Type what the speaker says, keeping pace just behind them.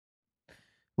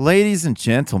Ladies and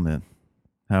gentlemen,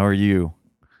 how are you?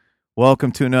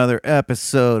 Welcome to another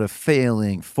episode of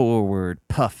Failing Forward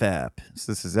PUFAP.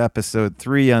 So this is episode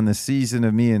 3 on the season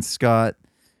of me and Scott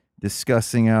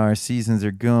discussing how our seasons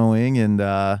are going.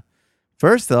 And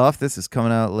first off, this is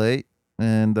coming out late,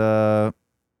 and I'm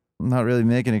not really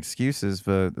making excuses,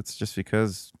 but it's just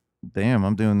because, damn,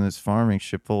 I'm doing this farming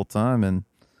shit full time, and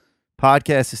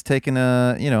podcast is taking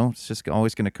it's just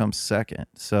always going to come second.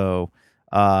 So,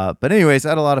 but anyways, I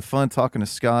had a lot of fun talking to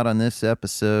Scott on this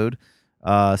episode.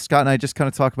 Scott and I just kind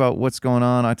of talk about what's going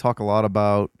on. I talk a lot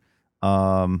about,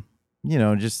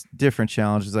 just different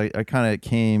challenges. I kind of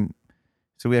came,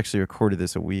 so we actually recorded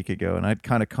this a week ago, and I'd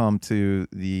kind of come to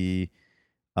the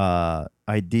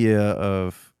idea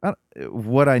of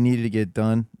what I needed to get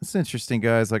done. It's interesting,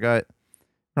 guys. Like when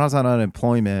I was on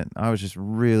unemployment, I was just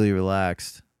really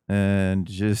relaxed and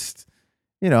just,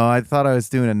 I thought I was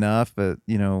doing enough, but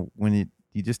when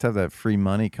you just have that free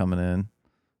money coming in,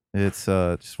 it's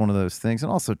just one of those things.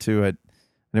 And also, too, I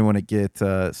didn't want to get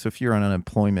so if you're on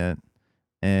unemployment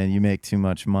and you make too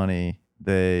much money,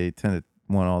 they tend to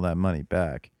want all that money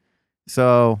back.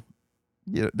 So,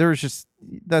 there was just,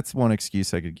 that's one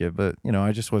excuse I could give, but,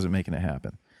 I just wasn't making it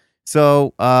happen.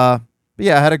 So, but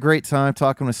yeah, I had a great time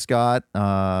talking with Scott.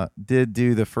 Did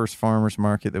do the first farmers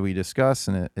market that we discussed,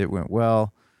 and it went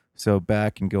well. So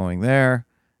back and going there.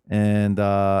 And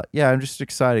I'm just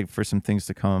excited for some things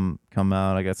to come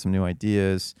out. I got some new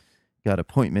ideas, got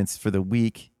appointments for the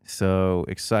week, so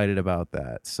excited about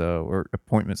that. So, or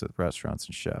appointments with restaurants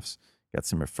and chefs, got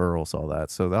some referrals, all that.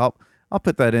 So I'll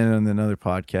put that in another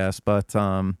podcast. But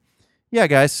yeah,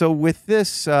 guys. So with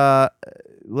this,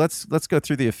 let's go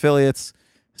through the affiliates.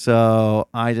 So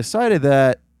I decided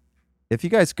that if you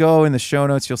guys go in the show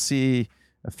notes, you'll see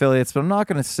affiliates, but I'm not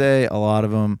going to say a lot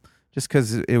of them, just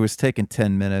because it was taking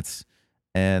 10 minutes,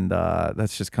 and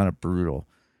that's just kind of brutal.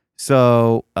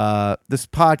 So this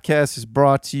podcast is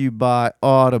brought to you by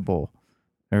Audible,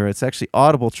 or it's actually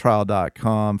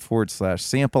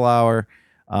audibletrial.com/sample hour.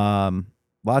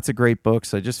 Lots of great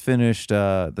books. I just finished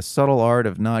The Subtle Art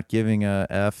of Not Giving a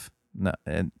F.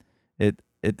 And it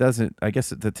doesn't, I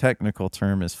guess the technical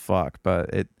term is fuck, but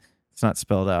it's not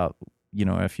spelled out,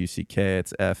 F-U-C-K.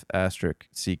 It's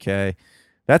F***C-K.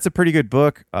 That's a pretty good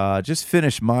book. Just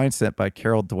finished Mindset by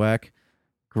Carol Dweck.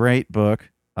 Great book.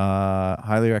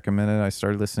 Highly recommended. I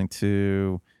started listening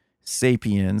to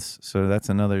Sapiens, so that's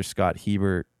another Scott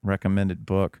Hebert recommended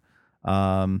book.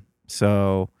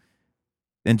 So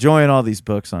enjoying all these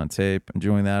books on tape,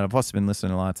 enjoying that. I've also been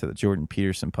listening a lot to the Jordan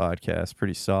Peterson podcast.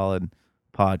 Pretty solid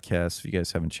podcast if you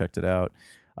guys haven't checked it out.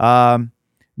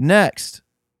 Next,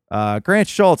 Grant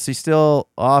Schultz, he's still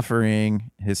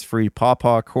offering his free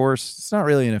Pawpaw course. It's not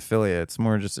really an affiliate. It's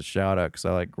more just a shout out because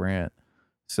I like Grant.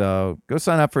 So go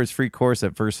sign up for his free course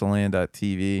at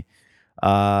versaland.tv.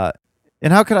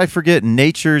 And how could I forget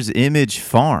Nature's Image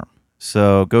Farm?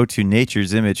 So go to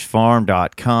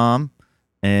nature'simagefarm.com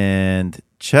and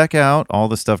check out all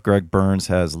the stuff Greg Burns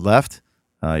has left.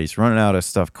 He's running out of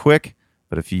stuff quick,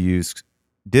 but if you use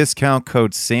discount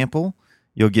code SAMPLE,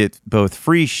 you'll get both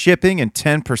free shipping and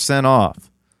 10% off.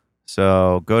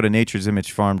 So go to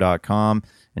nature'simagefarm.com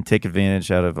and take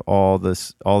advantage out of all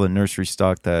the nursery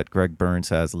stock that Greg Burns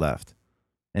has left.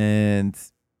 And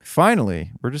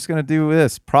finally, we're just going to do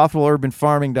this,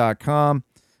 profitableurbanfarming.com.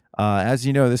 As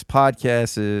you know, this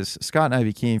podcast is, Scott and I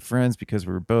became friends because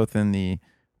we were both in the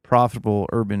Profitable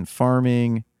Urban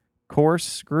Farming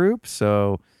course group.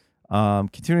 So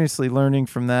continuously learning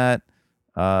from that.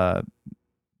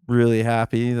 Really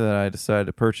happy that I decided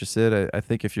to purchase it. I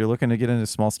think if you're looking to get into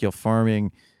small scale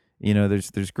farming,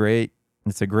 there's great.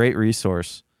 It's a great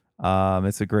resource.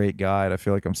 It's a great guide. I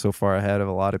feel like I'm so far ahead of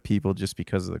a lot of people just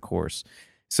because of the course.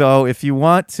 So if you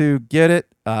want to get it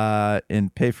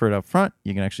and pay for it up front,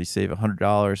 you can actually save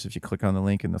 $100 if you click on the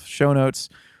link in the show notes,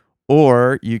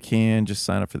 or you can just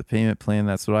sign up for the payment plan.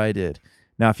 That's what I did.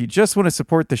 Now, if you just want to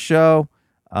support the show,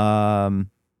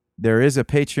 there is a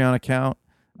Patreon account.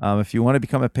 If you want to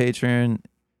become a patron,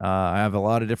 I have a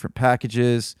lot of different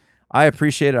packages. I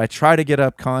appreciate it. I try to get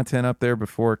up content up there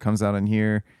before it comes out on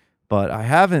here, but I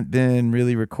haven't been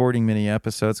really recording many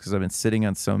episodes because I've been sitting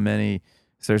on so many.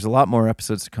 So there's a lot more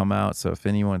episodes to come out. So if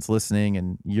anyone's listening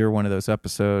and you're one of those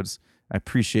episodes, I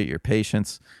appreciate your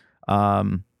patience.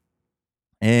 And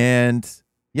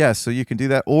yeah, so you can do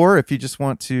that. Or if you just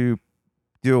want to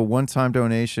do a one-time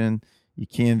donation, you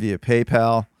can via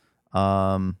PayPal.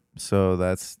 So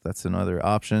that's another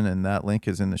option, and that link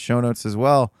is in the show notes as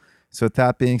well. So with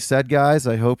that being said, guys,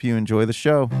 I hope you enjoy the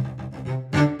show.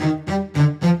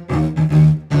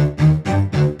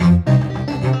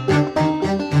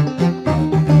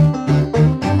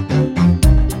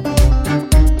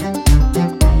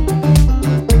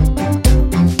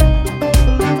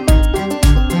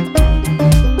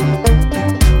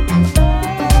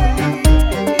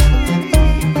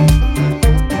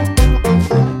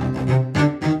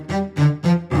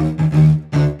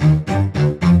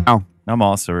 I'm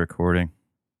also recording.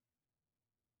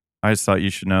 I just thought you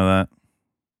should know that.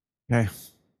 Okay.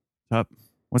 What's up?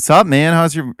 What's up, man?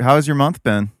 How's your month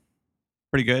been?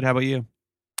 Pretty good. How about you?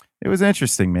 It was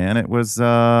interesting, man. It was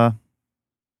good,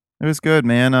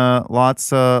 man. Lots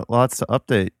to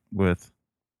update with.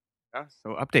 Yeah.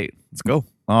 So update. Let's go.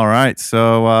 All right.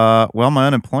 So well, my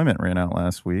unemployment ran out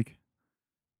last week,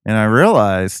 and I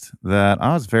realized that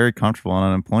I was very comfortable on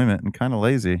unemployment and kind of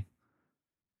lazy.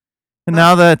 And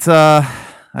now that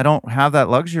I don't have that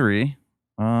luxury,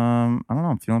 I don't know,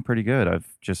 I'm feeling pretty good.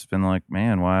 I've just been like,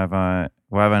 man, why have I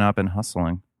not been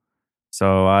hustling?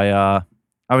 So I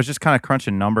was just kind of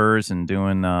crunching numbers and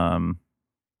doing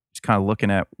just kind of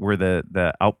looking at where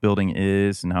the outbuilding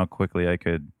is and how quickly I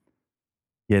could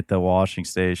get the washing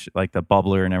station, like the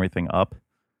bubbler and everything up.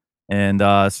 And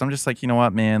so I'm just like, you know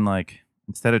what, man, like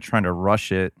instead of trying to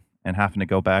rush it and having to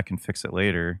go back and fix it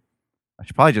later, I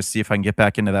should probably just see if I can get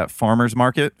back into that farmer's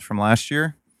market from last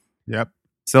year. Yep.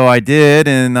 So I did,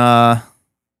 and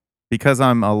because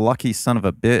I'm a lucky son of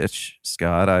a bitch,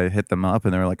 Scott, I hit them up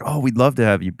and they were like, "Oh, we'd love to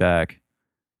have you back."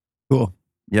 Cool.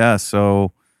 Yeah,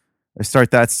 so I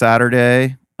start that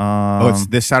Saturday. It's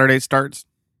this Saturday it starts?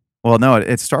 Well, no,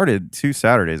 it started 2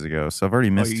 Saturdays ago, so I've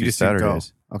already missed you 2 just didn't go.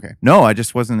 Saturdays. Okay. No, I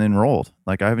just wasn't enrolled.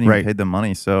 Like I haven't even Right. paid them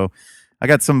money. So I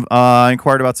got some. I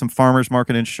inquired about some farmers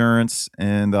market insurance,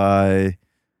 and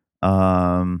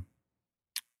um,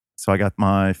 so I got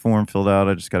my form filled out.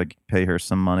 I just got to pay her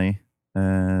some money,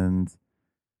 and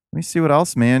let me see what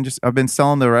else, man. Just I've been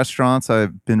selling to restaurants.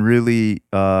 I've been really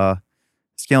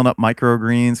scaling up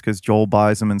microgreens because Joel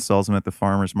buys them and sells them at the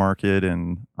farmers market,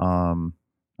 and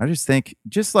I just think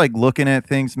just like looking at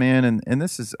things, man. And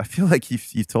this is I feel like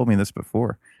you've told me this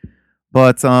before,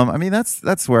 but I mean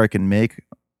that's where I can make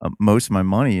most of my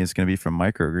money is going to be from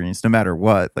microgreens, no matter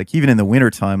what. Like even in the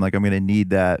wintertime, like I'm going to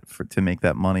need that to make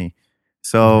that money.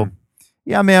 So. Mhm.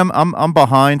 Yeah, man, I'm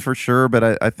behind for sure,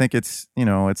 but I think it's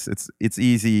it's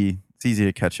easy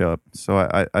to catch up. So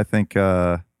I think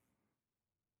I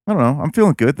don't know. I'm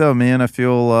feeling good though, man. I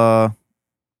feel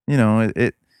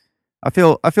it I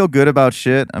feel good about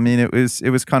shit. I mean, it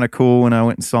was kind of cool when I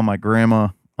went and saw my grandma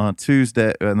on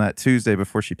that Tuesday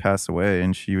before she passed away,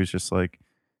 and she was just like,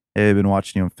 "Hey, I've been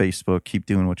watching you on Facebook. Keep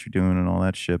doing what you're doing and all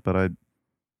that shit." But I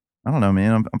don't know,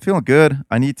 man. I'm feeling good.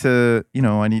 I need to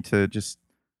just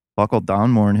buckle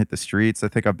down more and hit the streets. I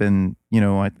think I've been,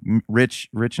 Rich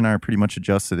and I are pretty much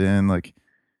adjusted in, like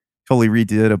totally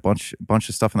redid a bunch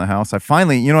of stuff in the house. I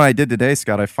finally, you know what I did today,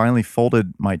 Scott? I finally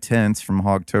folded my tents from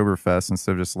Hogtoberfest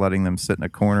instead of just letting them sit in a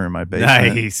corner in my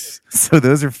basement. Nice. So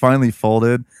those are finally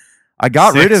folded. I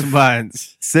got rid of 6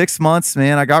 months. 6 months,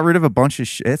 man. I got rid of a bunch of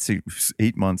shit. It's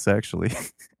 8 months actually.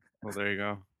 Well, there you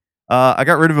go. I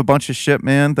got rid of a bunch of shit,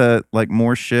 man. That like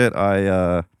more shit.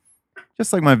 I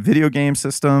just like my video game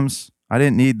systems. I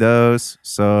didn't need those.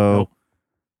 So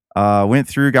went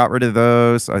through, got rid of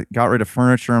those. I got rid of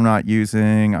furniture I'm not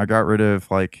using. I got rid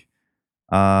of like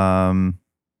um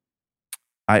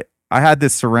I had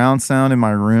this surround sound in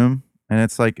my room, and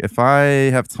it's like if I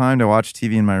have time to watch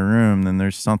TV in my room, then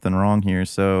there's something wrong here.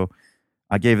 So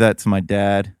I gave that to my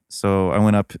dad. So I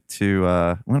went up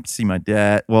to see my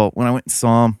dad. Well, when I went and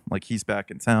saw him, like he's back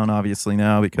in town obviously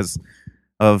now because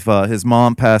of his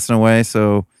mom passing away.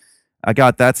 So I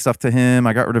got that stuff to him.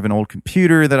 I got rid of an old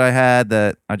computer that I had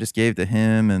that I just gave to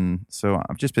him. And so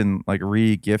I've just been like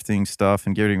re-gifting stuff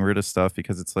and getting rid of stuff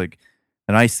because it's like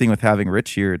the nice thing with having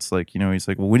Rich here. It's like, he's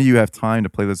like, well, when do you have time to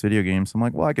play those video games? I'm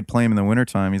like, well, I could play them in the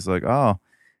wintertime. He's like, oh,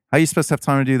 how are you supposed to have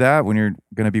time to do that when you're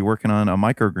going to be working on a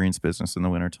microgreens business in the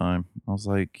wintertime? I was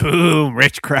like, boom,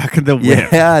 Rich cracking the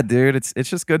whip. Yeah, dude. It's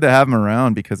just good to have him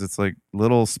around because it's like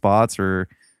little spots or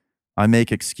I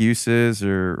make excuses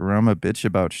or I'm a bitch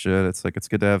about shit. It's like it's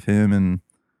good to have him, and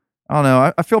I don't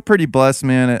know. I feel pretty blessed,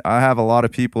 man. I have a lot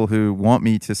of people who want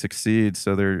me to succeed,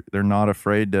 so they're not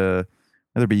afraid to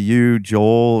whether it be you,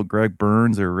 Joel, Greg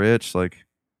Burns, or Rich. Like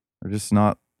they're just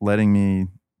not letting me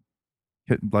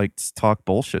talk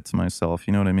bullshit to myself.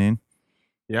 You know what I mean?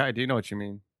 Yeah, I do know what you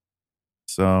mean.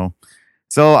 So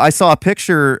I saw a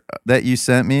picture that you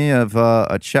sent me of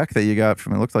a check that you got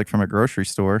from it looked like from a grocery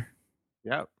store.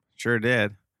 Yep, sure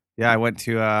did. Yeah, I went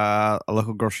to a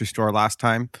local grocery store last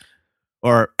time.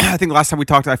 Or I think last time we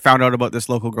talked, I found out about this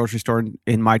local grocery store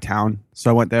in my town.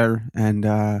 So I went there and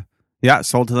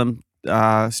sold to them.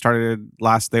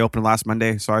 They opened last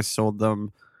Monday. So I sold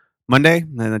them Monday,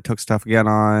 and then I took stuff again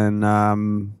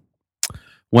on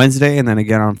Wednesday, and then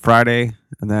again on Friday,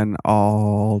 and then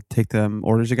I'll take them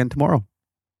orders again tomorrow.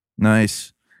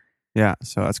 Nice. Yeah,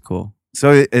 so that's cool.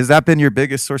 So has that been your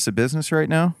biggest source of business right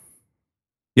now?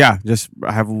 Yeah, just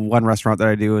I have one restaurant that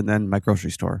I do, and then my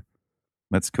grocery store.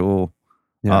 That's cool.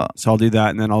 Yeah. So I'll do that,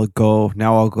 and then I'll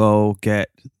go get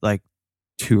like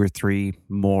 2 or 3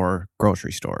 more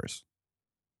grocery stores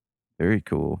Very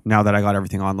cool. now that I got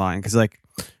everything online. Because like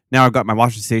now I've got my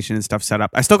washing station and stuff set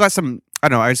up. I still got some. I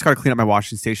don't know. I just got to clean up my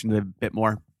washing station a bit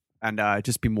more and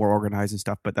just be more organized and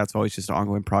stuff. But that's always just an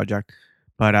ongoing project.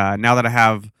 But now that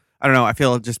I don't know. I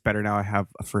feel just better now. I have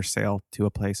a first sale to a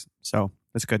place, so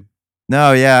that's good.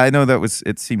 No, yeah, I know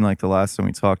it seemed like the last time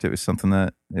we talked, it was something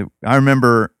that I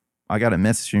remember I got a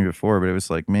message from you before, but it was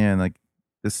like, man, like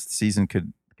this season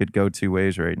could go two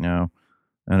ways right now.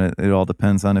 And it all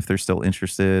depends on if they're still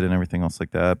interested and everything else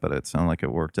like that. But it sounded like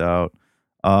it worked out.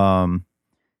 Um,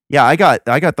 yeah, I got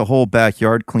the whole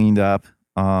backyard cleaned up.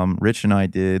 Rich and I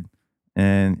did,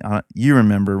 and you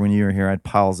remember when you were here, I had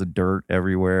piles of dirt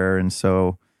everywhere, and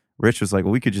so Rich was like,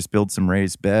 "Well, we could just build some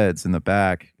raised beds in the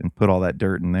back and put all that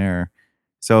dirt in there."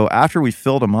 So after we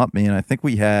filled them up, man, I think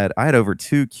I had over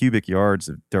 2 cubic yards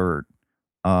of dirt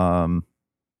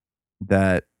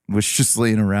that was just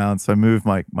laying around. So I moved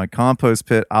my compost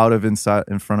pit out of inside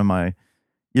in front of my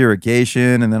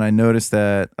irrigation, and then I noticed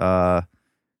that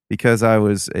because I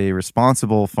was a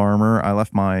responsible farmer, I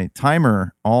left my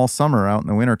timer all summer out in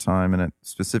the wintertime, and it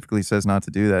specifically says not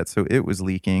to do that. So it was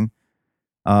leaking.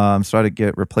 So I had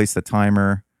to replace the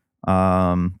timer.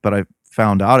 But I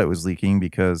found out it was leaking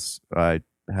because I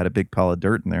had a big pile of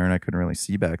dirt in there and I couldn't really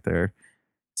see back there.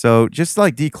 So just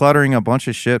like decluttering a bunch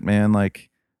of shit, man. Like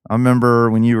I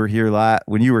remember when you were here last,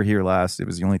 it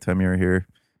was the only time you were here.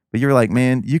 But you were like,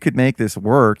 man, you could make this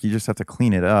work. You just have to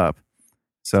clean it up.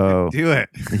 So Do it.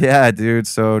 yeah, dude.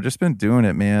 So just been doing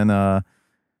it, man.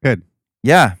 Good.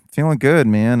 Yeah, feeling good,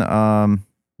 man.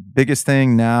 Biggest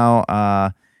thing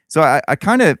now. So I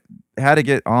kind of had to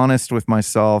get honest with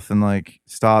myself and like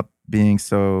stop being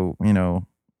so,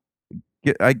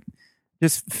 I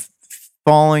just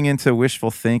falling into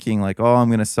wishful thinking like, oh, I'm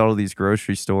going to sell to these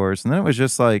grocery stores. And then it was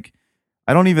just like,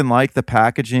 I don't even like the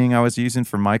packaging I was using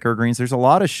for microgreens. There's a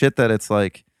lot of shit that it's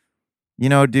like,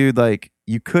 dude, like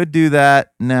you could do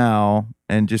that now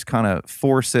and just kind of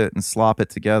force it and slop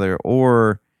it together.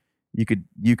 Or you could,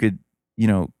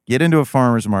 get into a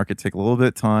farmer's market, take a little bit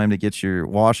of time to get your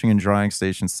washing and drying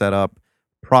station set up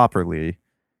properly.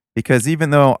 Because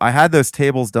even though I had those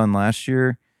tables done last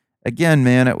year, again,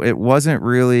 man, it wasn't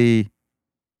really,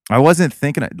 I wasn't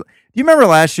thinking. Do you remember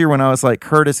last year when I was like,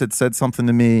 Curtis had said something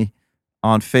to me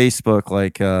on Facebook,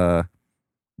 like,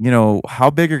 how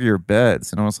big are your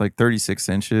beds? And I was like, 36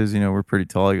 inches, we're pretty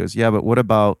tall. He goes, yeah, but what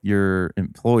about your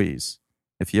employees?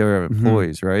 If you ever have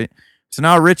employees, right? So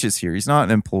now Rich is here. He's not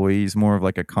an employee. He's more of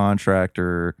like a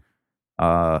contractor,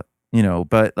 but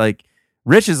like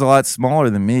Rich is a lot smaller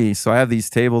than me. So I have these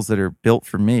tables that are built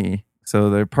for me. So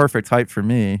they're perfect height for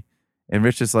me. And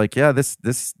Rich is like, yeah, this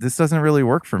doesn't really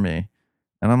work for me.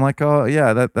 And I'm like, oh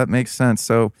yeah, that makes sense.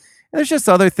 So there's just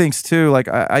other things too. Like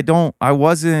I just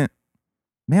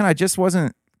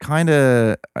wasn't kind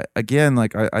of, again,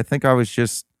 like I think I was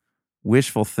just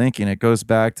wishful thinking. It goes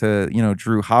back to,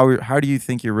 Drew, how do you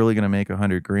think you're really going to make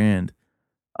 $100,000?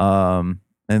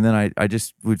 And then I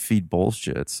just would feed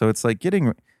bullshit. So it's like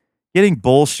getting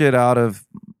bullshit out of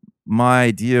my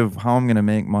idea of how I'm going to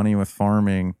make money with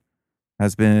farming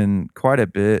has been quite a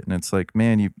bit. And it's like,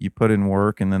 man, you put in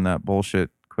work and then that bullshit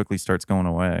quickly starts going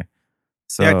away.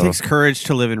 So yeah, it takes courage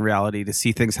to live in reality, to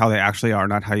see things how they actually are,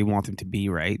 not how you want them to be,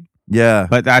 right? Yeah.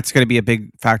 But that's going to be a big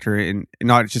factor in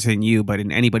not just in you, but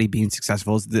in anybody being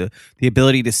successful, is the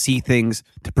ability to see things,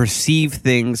 to perceive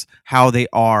things how they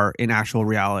are in actual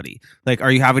reality. Like,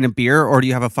 are you having a beer or do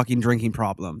you have a fucking drinking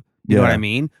problem? You know what I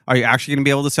mean? Are you actually going to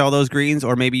be able to sell those greens,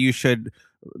 or maybe you should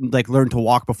like learn to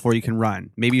walk before you can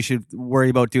run? Maybe you should worry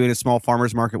about doing a small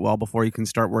farmer's market well before you can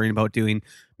start worrying about doing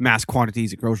mass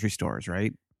quantities at grocery stores,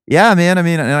 right? Yeah, man. I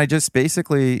mean, and I just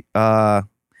basically,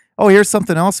 here's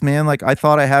something else, man. Like I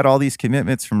thought I had all these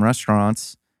commitments from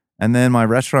restaurants, and then my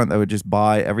restaurant that would just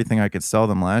buy everything I could sell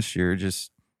them last year,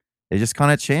 they just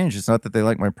kind of changed. It's not that they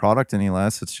like my product any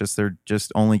less. It's just they're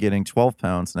just only getting 12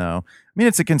 pounds now. I mean,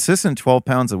 it's a consistent 12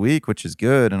 pounds a week, which is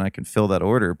good, and I can fill that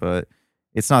order, but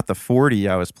it's not the 40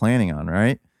 I was planning on,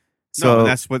 right? So no,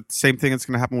 that's same thing that's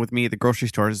going to happen with me at the grocery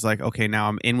stores. It's like, okay, now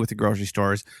I'm in with the grocery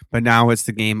stores, but now it's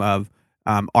the game of,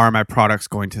 are my products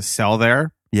going to sell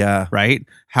there? Yeah. Right?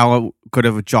 How good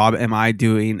of a job am I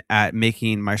doing at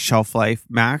making my shelf life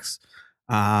max?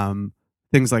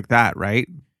 Things like that, right?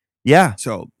 Yeah.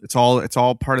 So it's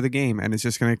all part of the game, and it's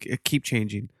just going to keep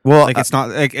changing. Well, like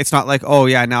it's not like, oh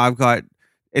yeah, now I've got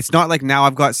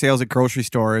sales at grocery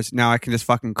stores. Now I can just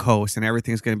fucking coast and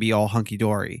everything's going to be all hunky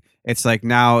dory. It's like,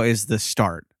 now is the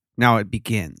start. Now it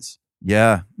begins.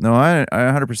 Yeah. No, I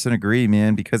 100% agree,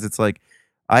 man, because it's like,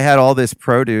 I had all this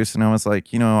produce, and I was like,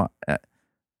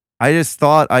 I just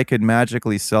thought I could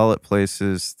magically sell at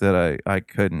places that I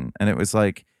couldn't, and it was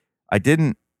like I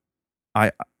didn't.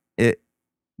 I it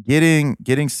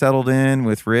getting settled in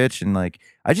with Rich, and like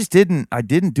I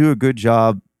didn't do a good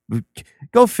job.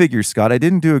 Go figure, Scott. I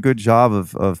didn't do a good job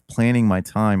of planning my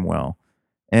time well.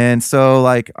 And so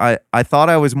like I thought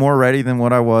I was more ready than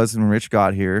what I was when Rich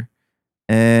got here.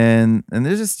 And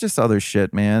there's just other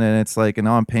shit, man. And it's like, and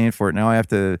now I'm paying for it. Now I have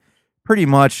to pretty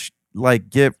much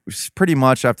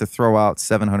have to throw out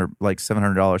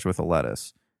 $700 worth of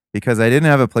lettuce because I didn't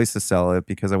have a place to sell it,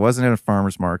 because I wasn't in a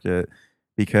farmer's market,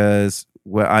 because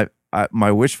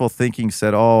my wishful thinking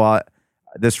said,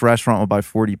 this restaurant will buy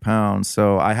 40 pounds.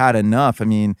 So I had enough. I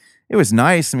mean, it was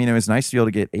nice. I mean, it was nice to be able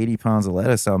to get 80 pounds of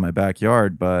lettuce out of my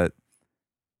backyard. But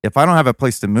if I don't have a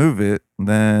place to move it,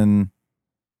 then,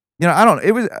 I don't,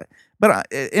 it was, but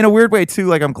in a weird way too,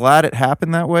 like I'm glad it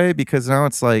happened that way, because now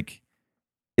it's like,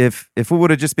 if it would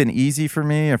have just been easy for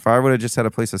me, if I would have just had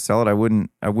a place to sell it, I wouldn't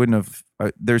have,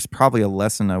 there's probably a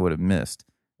lesson I would have missed,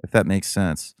 if that makes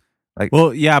sense. Like,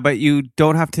 well, yeah, but you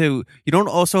don't have to. You don't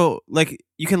also like.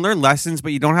 You can learn lessons,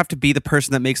 but you don't have to be the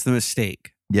person that makes the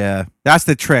mistake. yeah, That's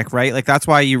the trick, right? Like that's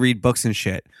why you read books and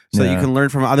shit, so that you Yeah. can learn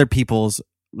from other people's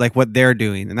like what they're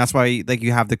doing, and that's why like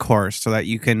you have the course so that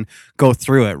you can go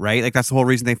through it, right? Like that's the whole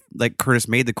reason they like Curtis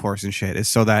made the course and shit is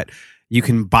so that you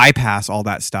can bypass all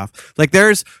that stuff. Like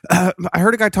there's, I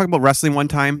heard a guy talking about wrestling one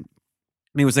time,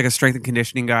 and he was like a strength and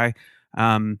conditioning guy,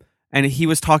 and he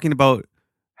was talking about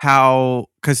how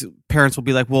because parents will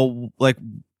be like, well, like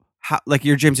how, like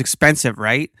your gym's expensive,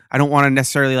 right? I don't want to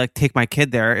necessarily like take my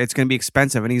kid there. It's going to be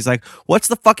expensive. And he's like, what's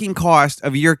the fucking cost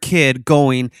of your kid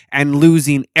going and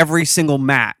losing every single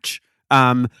match?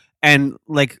 And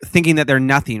like thinking that they're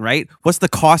nothing, right? What's the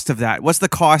cost of that? What's the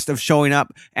cost of showing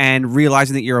up and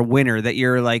realizing that you're a winner, that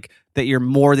you're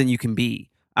more than you can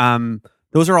be?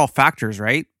 Those are all factors,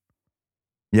 right?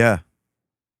 yeah.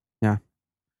 Yeah.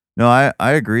 No,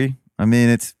 I agree. I mean,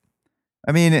 it's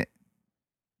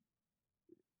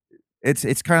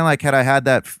kind of like, had I had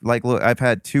that, like, look, I've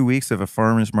had 2 weeks of a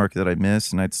farmer's market that I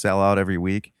miss, and I'd sell out every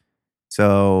week.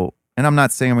 So, and I'm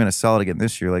not saying I'm going to sell it again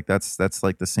this year. Like that's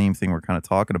like the same thing we're kind of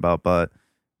talking about, but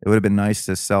it would have been nice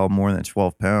to sell more than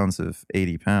 12 pounds of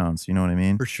 80 pounds. You know what I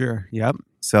mean? For sure. Yep.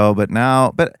 So, but man,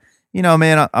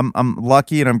 I'm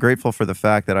lucky, and I'm grateful for the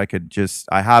fact that I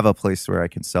have a place where I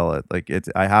can sell it. Like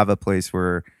I have a place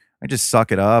where I just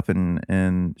suck it up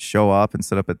and show up and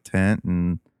set up a tent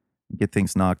and get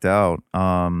things knocked out.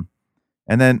 And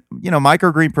then,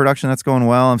 microgreen production, that's going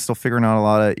well. I'm still figuring out a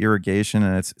lot of irrigation,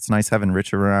 and it's nice having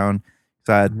Rich around.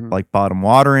 So I had like bottom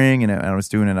watering, and I was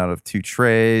doing it out of 2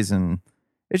 trays, and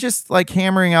it's just like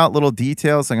hammering out little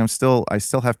details. Like I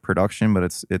still have production, but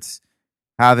it's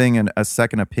having a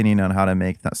second opinion on how to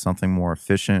make that something more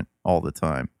efficient all the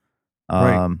time.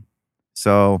 Right.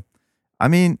 So, I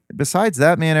mean, besides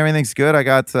that, man, everything's good. I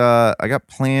got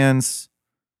plans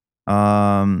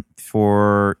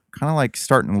for kind of like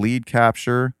starting lead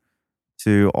capture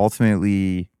to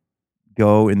ultimately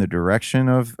go in the direction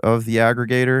of the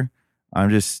aggregator.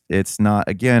 It's not,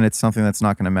 again, it's something that's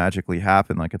not going to magically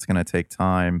happen. Like it's going to take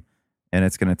time, and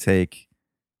it's going to take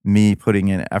me putting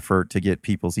in effort to get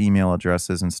people's email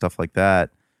addresses and stuff like that.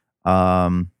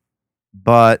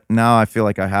 But now I feel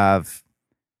like I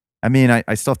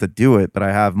still have to do it, but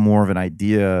I have more of an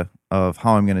idea of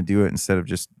how I'm going to do it instead of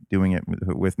just doing it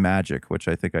with magic, which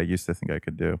I think I used to think I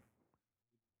could do.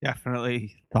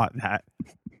 Definitely thought that.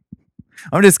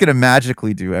 I'm just going to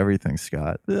magically do everything,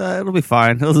 Scott. It'll be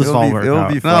fine. It'll just all work It'll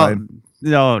out. be fine.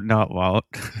 No, it won't.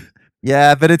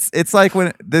 Yeah, but it's like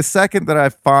when the second that I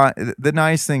find, the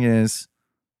nice thing is,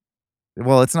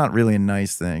 well, it's not really a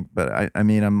nice thing, but I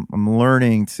mean, I'm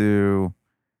learning to,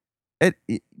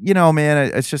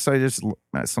 man, it's just,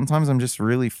 sometimes I'm just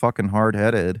really fucking hard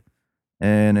headed.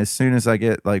 And as soon as I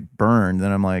get like burned,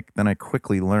 then I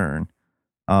quickly learn.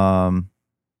 But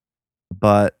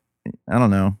I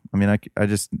don't know. I mean, I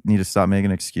just need to stop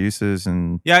making excuses.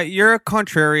 And Yeah, you're a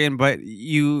contrarian, but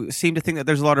you seem to think that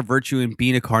there's a lot of virtue in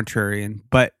being a contrarian.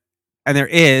 And there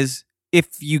is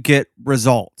if you get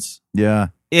results. yeah,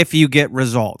 If you get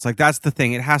results. Like that's the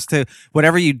thing. It has to,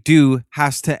 whatever you do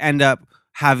has to end up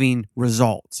having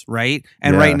results, right?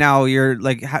 And Yeah. right now you're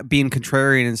like being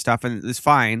contrarian and stuff, and it's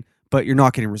fine, but you're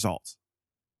not getting results,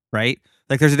 right?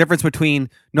 Like there's a difference between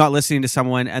not listening to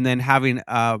someone and then having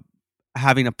a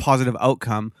positive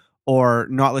outcome, or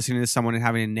not listening to someone and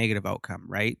having a negative outcome,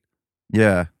 right?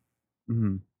 yeah,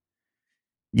 Mm-hmm.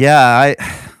 yeah.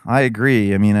 I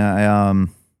agree. I mean,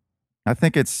 I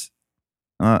think it's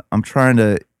I'm trying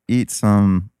to eat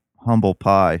some humble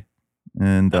pie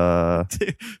and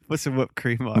Put some whipped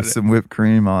cream on with it. some whipped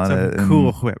cream on Some it.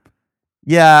 cool And whip.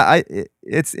 yeah,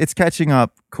 it's catching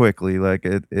up quickly. Like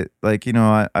it like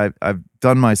I've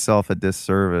done myself a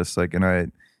disservice. Like,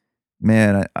 and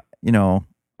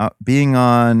being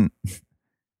on.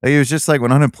 Like, it was just like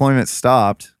when unemployment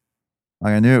stopped.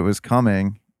 Like, I knew it was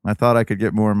coming. I thought I could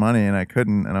get more money, and I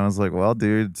couldn't. And I was like, "Well,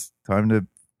 dude, it's time to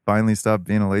finally stop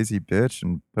being a lazy bitch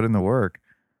and put in the work.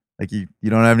 Like, you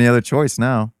don't have any other choice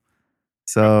now."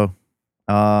 So,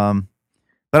 um,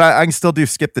 but I can still do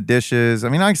skip the dishes. I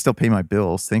mean, I can still pay my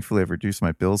bills. Thankfully, I've reduced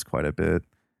my bills quite a bit,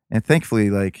 and thankfully,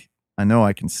 like, I know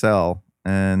I can sell,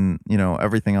 and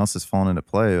everything else has fallen into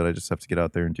play. But I just have to get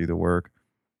out there and do the work.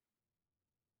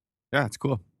 Yeah, it's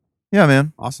cool. Yeah,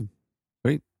 man. Awesome.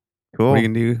 Sweet. Cool. What are you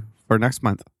gonna do for next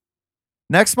month?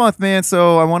 Next month, man.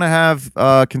 So I want to have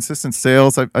consistent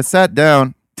sales. I sat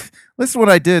down. Listen to what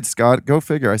I did, Scott. Go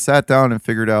figure. I sat down and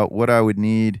figured out what I would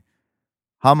need,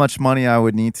 how much money I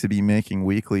would need to be making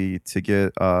weekly to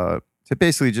get to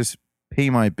basically just pay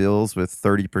my bills with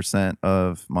 30%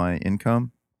 of my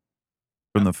income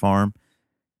from the farm.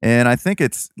 And I think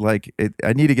it's like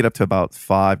I need to get up to about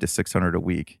 500 to 600 a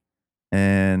week,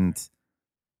 and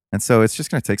so it's just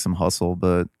going to take some hustle,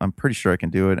 but I'm pretty sure I can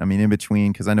do it. I mean, in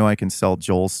between, because I know I can sell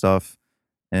Joel's stuff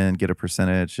and get a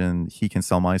percentage, and he can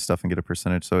sell my stuff and get a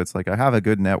percentage. So it's like I have a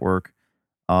good network,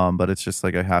 but it's just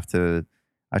like I have to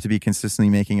be consistently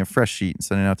making a fresh sheet and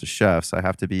sending it out to chefs. I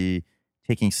have to be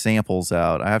taking samples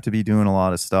out. I have to be doing a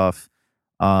lot of stuff.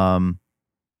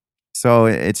 So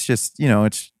it's just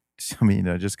I mean,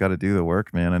 I just got to do the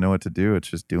work, man. I know what to do. It's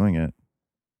just doing it.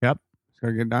 Yep. It's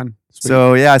gotta get done. Sweet.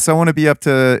 So yeah, so I want to be up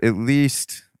to at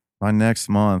least by next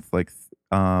month. Like,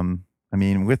 I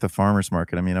mean, with the farmers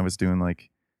market, I mean, I was doing like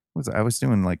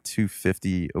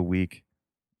 250 a week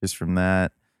just from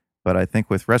that. But I think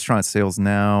with restaurant sales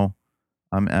now,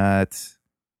 I'm at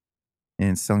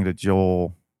and selling to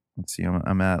Joel. Let's see,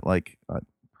 I'm at like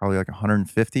probably like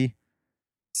 150.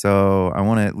 So I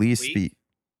want to at least be.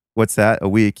 What's that? A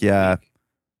week? Yeah.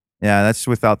 Yeah, that's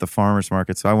without the farmers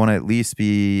market. So I want to at least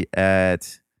be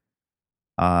at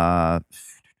 400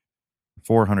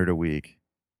 a week.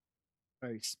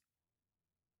 Nice.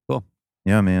 Cool.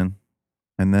 Yeah, man.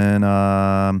 And then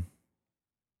yeah,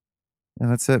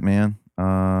 that's it, man.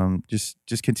 Just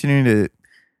continuing to,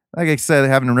 like I said,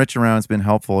 having Rich around has been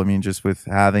helpful. I mean, just with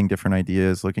having different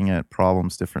ideas, looking at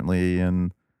problems differently,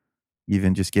 and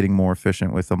even just getting more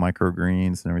efficient with the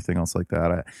microgreens and everything else like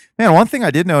that. Man, one thing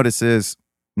I did notice is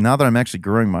now that I'm actually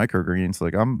growing microgreens,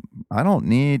 like I don't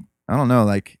know,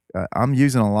 like I'm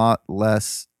using a lot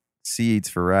less seeds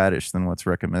for radish than what's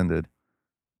recommended,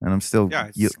 and I'm still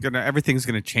everything's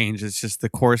gonna change. It's just the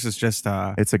course is just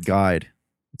it's a guide.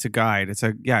 It's a guide. It's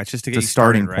just to get It's you a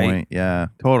starting started, point. right? Yeah,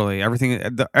 Totally.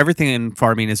 Everything in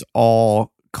farming is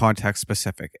all context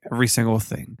specific. Every single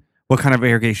thing. What kind of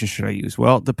irrigation should I use?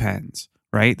 Well, it depends,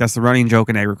 right? That's the running joke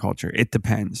in agriculture. It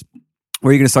depends.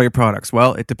 Where are you going to sell your products?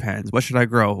 Well, it depends. What should I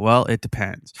grow? Well, it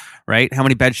depends, right? How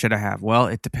many beds should I have? Well,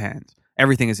 it depends.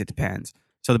 Everything is it depends.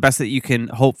 So the best that you can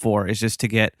hope for is just to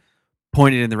get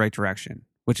pointed in the right direction,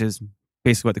 which is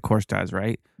basically what the course does,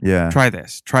 right? yeah. Try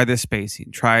this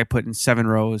spacing. Try putting 7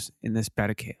 rows in this bed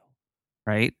of kale,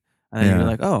 right? And then you're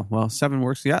like, oh, well, 7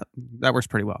 works. Yeah, that works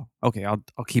pretty well. Okay, I'll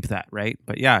keep that, right?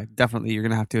 But yeah, definitely you're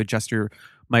going to have to adjust your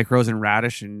micros and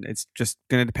radish, and it's just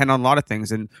going to depend on a lot of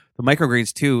things. And the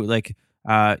microgreens too, like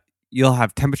you'll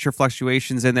have temperature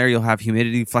fluctuations in there. You'll have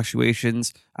humidity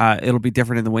fluctuations. It'll be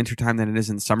different in the wintertime than it is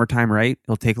in the summertime, right?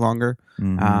 It'll take longer.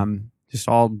 Mm-hmm. Just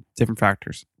all different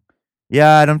factors.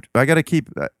 Yeah, I got to keep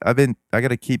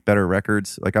better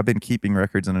records. Like I've been keeping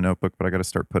records in a notebook, but I got to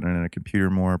start putting it in a computer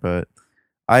more. But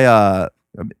I got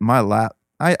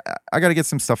to get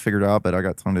some stuff figured out, but I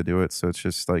got time to do it. So it's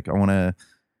just like I want to,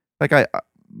 like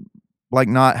like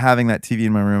not having that TV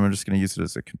in my room. I'm just going to use it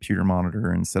as a computer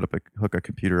monitor and hook a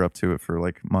computer up to it for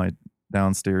like my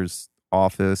downstairs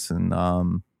office and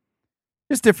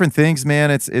just different things, man.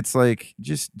 It's like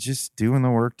just doing the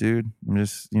work, dude. I'm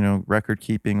just record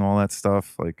keeping, all that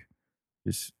stuff. Like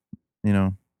just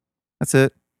that's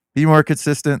it. Be more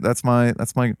consistent. That's my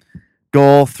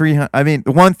goal. 300. I mean,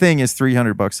 the one thing is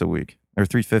 $300 a week or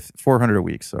 400 a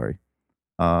week. Sorry.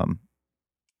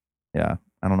 Yeah.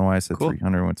 I don't know why I said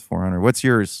 300 when it's 400. What's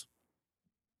yours?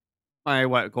 My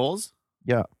what goals?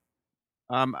 Yeah.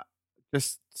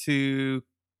 Just to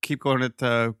keep going at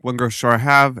the one grocery store I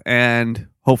have, and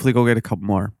hopefully go get a couple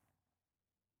more.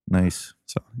 Nice.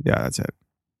 So yeah, that's it.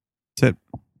 That's it.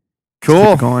 Cool.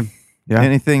 Keep it going. Yeah.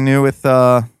 Anything new with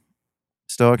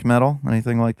Stoic Metal?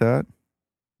 Anything like that?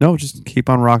 No, just keep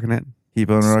on rocking it.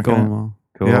 Keep on rocking going it. well.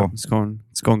 Cool. Yeah, it's going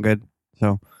good.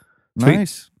 So Sweet.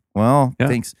 Nice. Well, Yeah.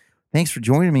 Thanks for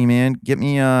joining me, man. Get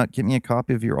me a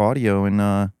copy of your audio, and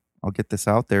I'll get this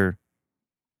out there.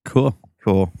 Cool.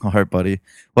 Cool. All right, buddy.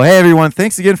 Well, hey everyone,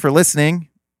 thanks again for listening,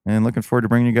 and looking forward to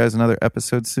bringing you guys another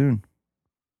episode soon.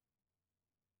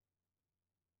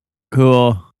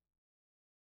 Cool.